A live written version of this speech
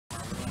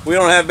We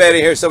don't have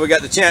Betty here, so we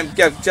got the champ,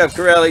 Jeff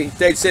Corelli,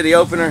 Dade City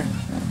opener.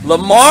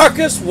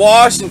 LaMarcus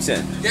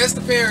Washington. Guest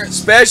appearance.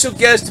 Special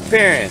guest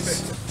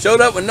appearance.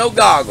 Showed up with no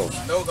goggles.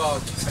 No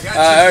goggles. I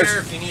got you here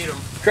if you need them.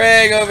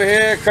 Craig over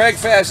here. Craig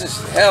fast as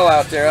hell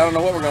out there. I don't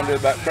know what we're going to do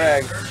about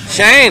Craig.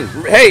 Shane.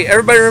 Hey,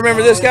 everybody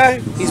remember this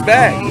guy? He's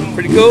back.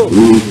 Pretty cool.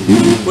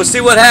 We'll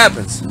see what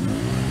happens.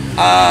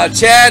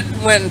 Chad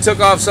went and took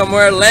off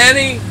somewhere.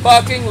 Lenny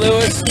fucking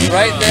Lewis.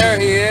 Right there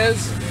he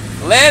is.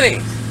 Lenny,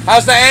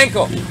 how's the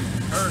ankle?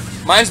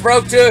 Hurts. Mine's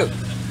broke too.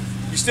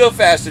 You're still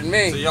faster than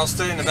me. So y'all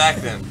stay in the back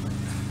then.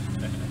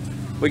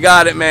 We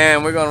got it,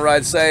 man. We're going to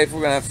ride safe.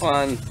 We're going to have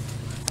fun.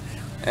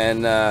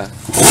 And there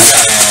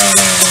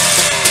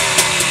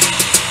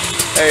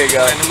you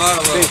go.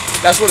 See,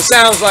 that's what it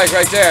sounds like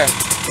right there.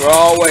 We're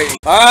all waiting.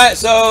 All right,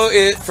 so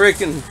it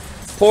freaking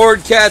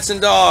poured cats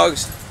and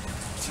dogs.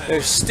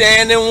 There's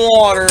standing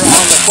water on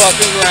the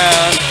fucking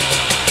ground.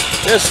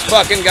 This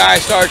fucking guy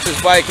starts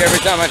his bike every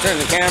time I turn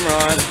the camera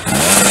on.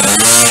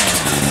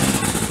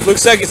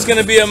 Looks like it's going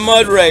to be a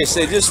mud race.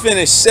 They just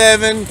finished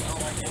 7.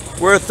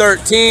 We're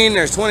 13.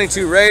 There's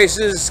 22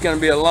 races. It's going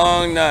to be a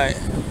long night.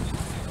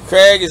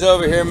 Craig is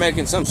over here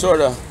making some sort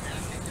of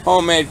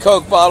homemade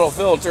Coke bottle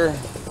filter.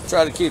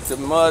 Try to keep the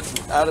mud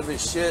out of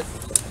his shit.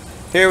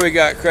 Here we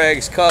got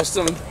Craig's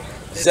custom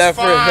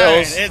Zephyr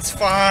Hills. It's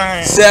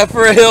fine.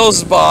 Zephyr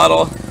Hills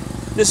bottle.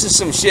 This is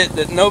some shit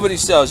that nobody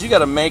sells. You got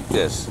to make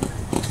this.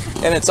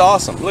 And it's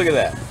awesome. Look at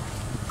that.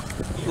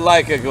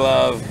 Like a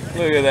glove.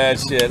 Look at that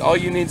shit. All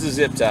you need is a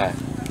zip tie.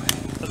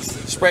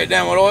 Spray it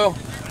down with oil.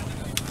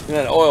 And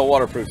then oil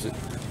waterproofs it.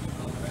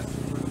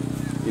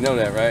 You know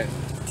that, right?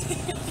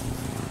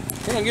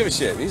 He don't give a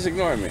shit. He's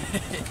ignoring me.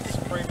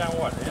 Spray down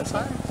what? The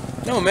inside?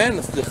 No, man.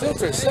 The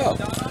filter itself.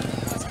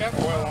 It's got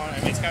oil on it. I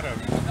mean, it's got an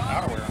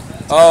outerwear on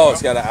it. Oh,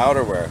 it's got an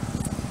outerwear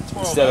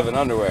instead of an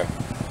underwear.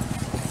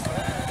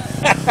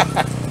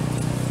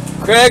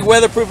 Craig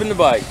weatherproofing the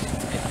bike.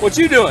 What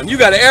you doing? You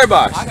got an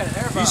airbox. I got an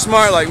airbox. You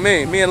smart like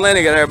me. Me and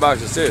Lenny got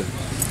airboxes too.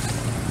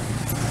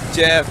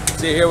 Jeff,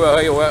 see here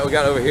what we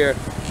got over here.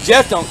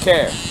 Jeff don't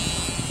care.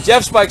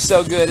 Jeff's bike's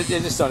so good it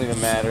just don't even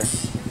matter.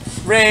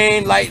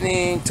 Rain,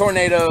 lightning,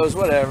 tornadoes,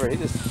 whatever. He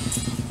just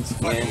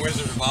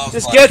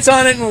gets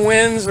on it and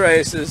wins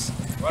races.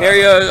 Wow. Here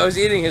he was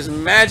eating his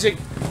magic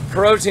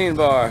protein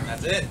bar.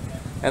 That's it.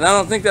 And I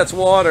don't think that's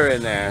water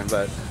in there,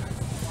 but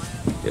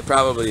it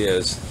probably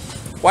is.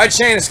 Why'd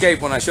Shane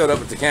escape when I showed up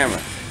with the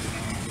camera?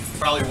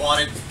 Probably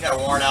got a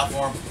warrant out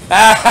for him.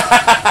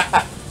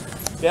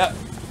 Yep.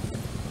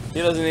 He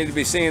doesn't need to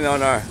be seen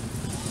on our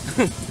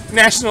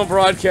national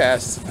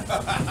broadcast.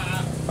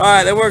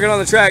 Alright, they're working on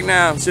the track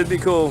now. Should be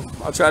cool.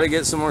 I'll try to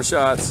get some more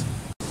shots.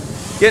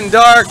 Getting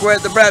dark. We're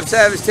at the Brad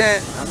Savage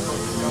tent.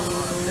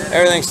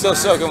 Everything's still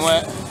soaking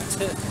wet.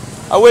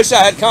 I wish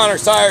I had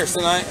Connor's tires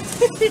tonight.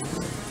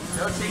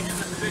 No changes in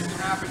the vision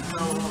happened,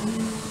 so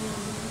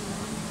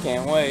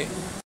Can't wait.